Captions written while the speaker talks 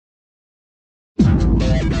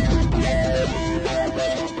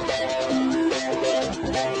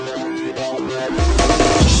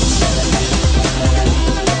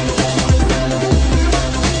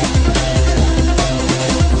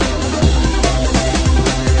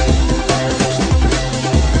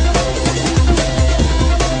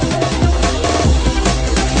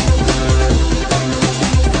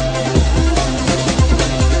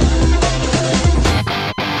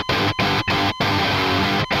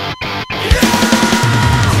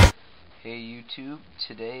YouTube.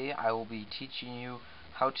 Today I will be teaching you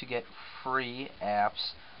how to get free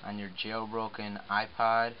apps on your jailbroken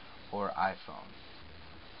iPod or iPhone.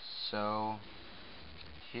 So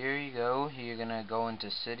here you go. You're gonna go into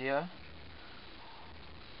Cydia.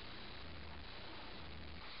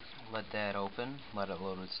 Let that open. Let it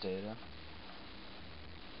load its data.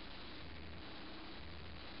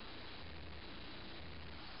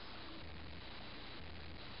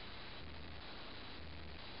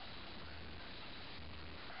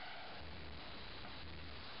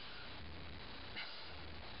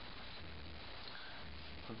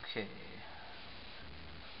 Okay.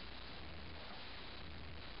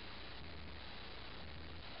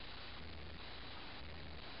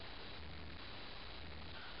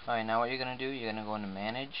 Alright, now what you're going to do, you're going to go into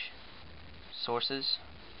Manage, Sources,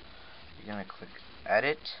 you're going to click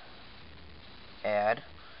Edit, Add,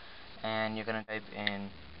 and you're going to type in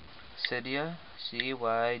Cydia, C-Y-D-I-A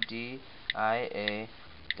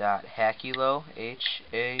 .hackulo,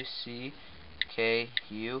 H-A-C-K-U-L-O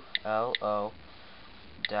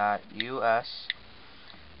 .us,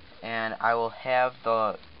 and I will have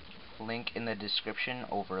the link in the description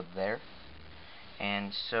over there.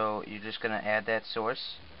 And so you're just going to add that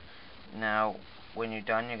source. Now when you're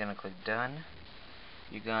done, you're going to click Done.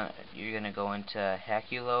 You're going to go into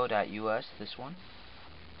hackulo.us, this one.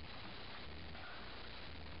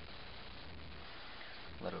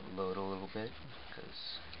 Let it load a little bit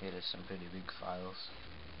because it is some pretty big files.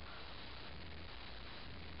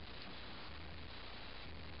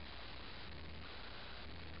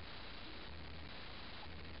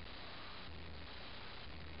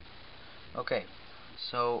 Okay,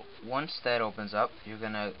 so once that opens up, you're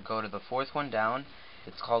going to go to the fourth one down.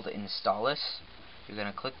 It's called Installus. You're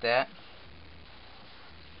going to click that.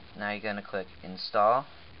 Now you're going to click Install.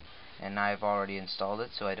 And I've already installed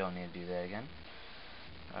it, so I don't need to do that again.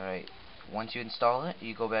 Alright, once you install it,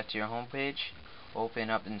 you go back to your home page, open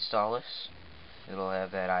up Installus. It'll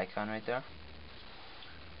have that icon right there.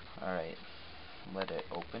 Alright, let it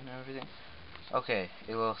open and everything. Okay,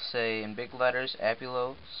 it will say in big letters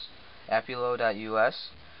hackulo.us,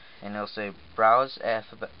 and it'll say browse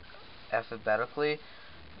alphabetically,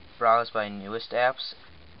 browse by newest apps,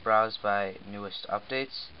 browse by newest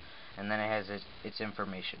updates, and then it has its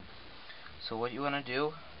information. So what you want to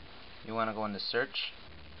do, you want to go into search,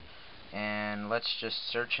 and let's just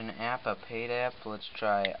search an app, a paid app. Let's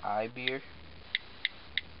try iBeer.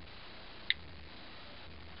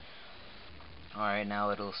 Alright, now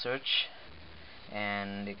it'll search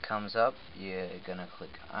and it comes up. You're gonna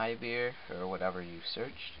click iBeer or whatever you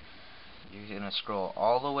searched. You're gonna scroll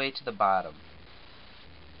all the way to the bottom.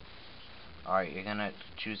 Alright, you're gonna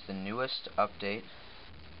choose the newest update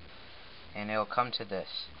and it'll come to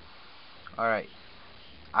this. Alright,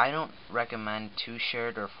 I don't recommend 2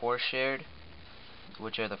 shared or 4 shared,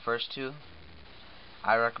 which are the first two.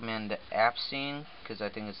 I recommend AppScene because I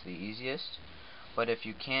think it's the easiest. But if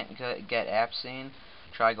you can't get AppScene,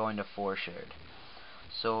 try going to 4 shared.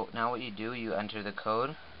 So now what you do, you enter the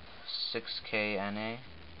code 6KNA.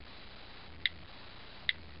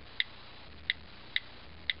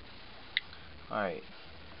 Alright.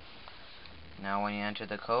 Now when you enter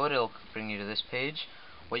the code, it'll bring you to this page.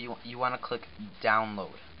 What you want to click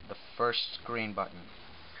download, the first green button.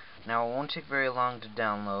 Now it won't take very long to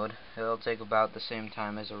download. It'll take about the same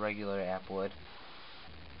time as a regular app would.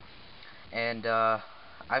 And I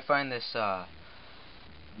find this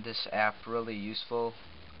this app really useful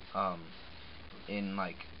in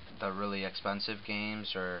like the really expensive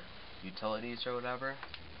games or utilities or whatever.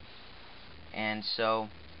 And so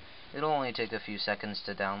it'll only take a few seconds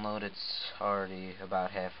to download. It's already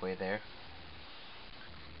about halfway there.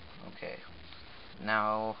 Okay,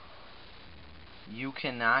 now you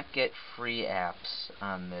cannot get free apps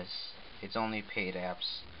on this. It's only paid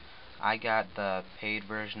apps. I got the paid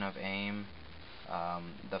version of AIM,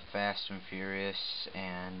 the Fast and Furious,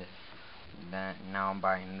 and then now I'm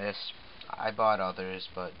buying this. I bought others,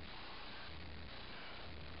 but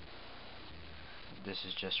this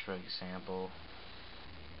is just for example.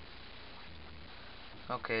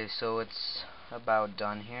 Okay, so it's about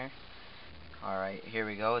done here. Alright, here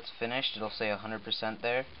we go. It's finished. It'll say 100%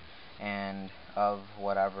 there, and of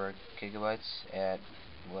whatever gigabytes at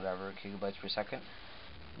whatever gigabytes per second.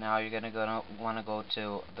 Now you're gonna want to go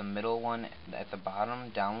to the middle one at the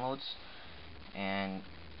bottom, downloads, and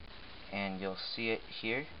you'll see it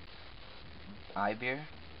here, iBeer.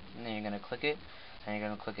 And then you're gonna click it, and you're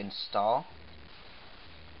gonna click install.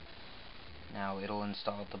 Now it'll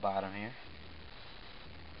install at the bottom here.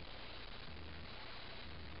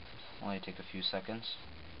 Only take a few seconds.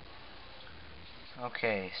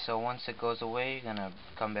 Okay, so once it goes away, you're gonna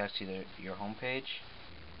come back to your home page.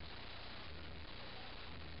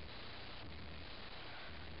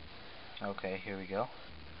 Okay, here we go.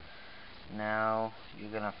 Now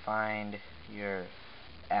you're gonna find your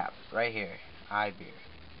app right here, iBeer.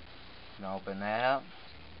 You're gonna open that up,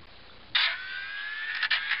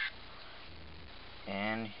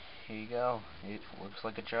 and here you go. It works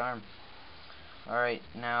like a charm. Alright,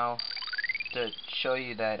 now to show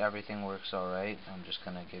you that everything works alright, I'm just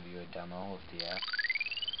gonna give you a demo of the app.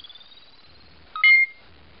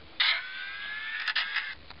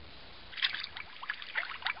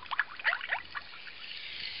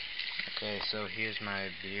 Okay, so here's my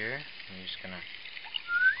beer. I'm just gonna...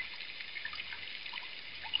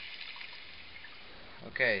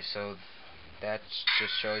 Okay, so that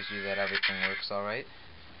just shows you that everything works alright.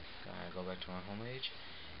 Go back to my home page.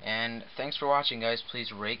 And thanks for watching, guys.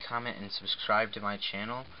 Please rate, comment, and subscribe to my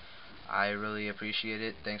channel. I really appreciate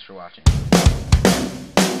it. Thanks for watching.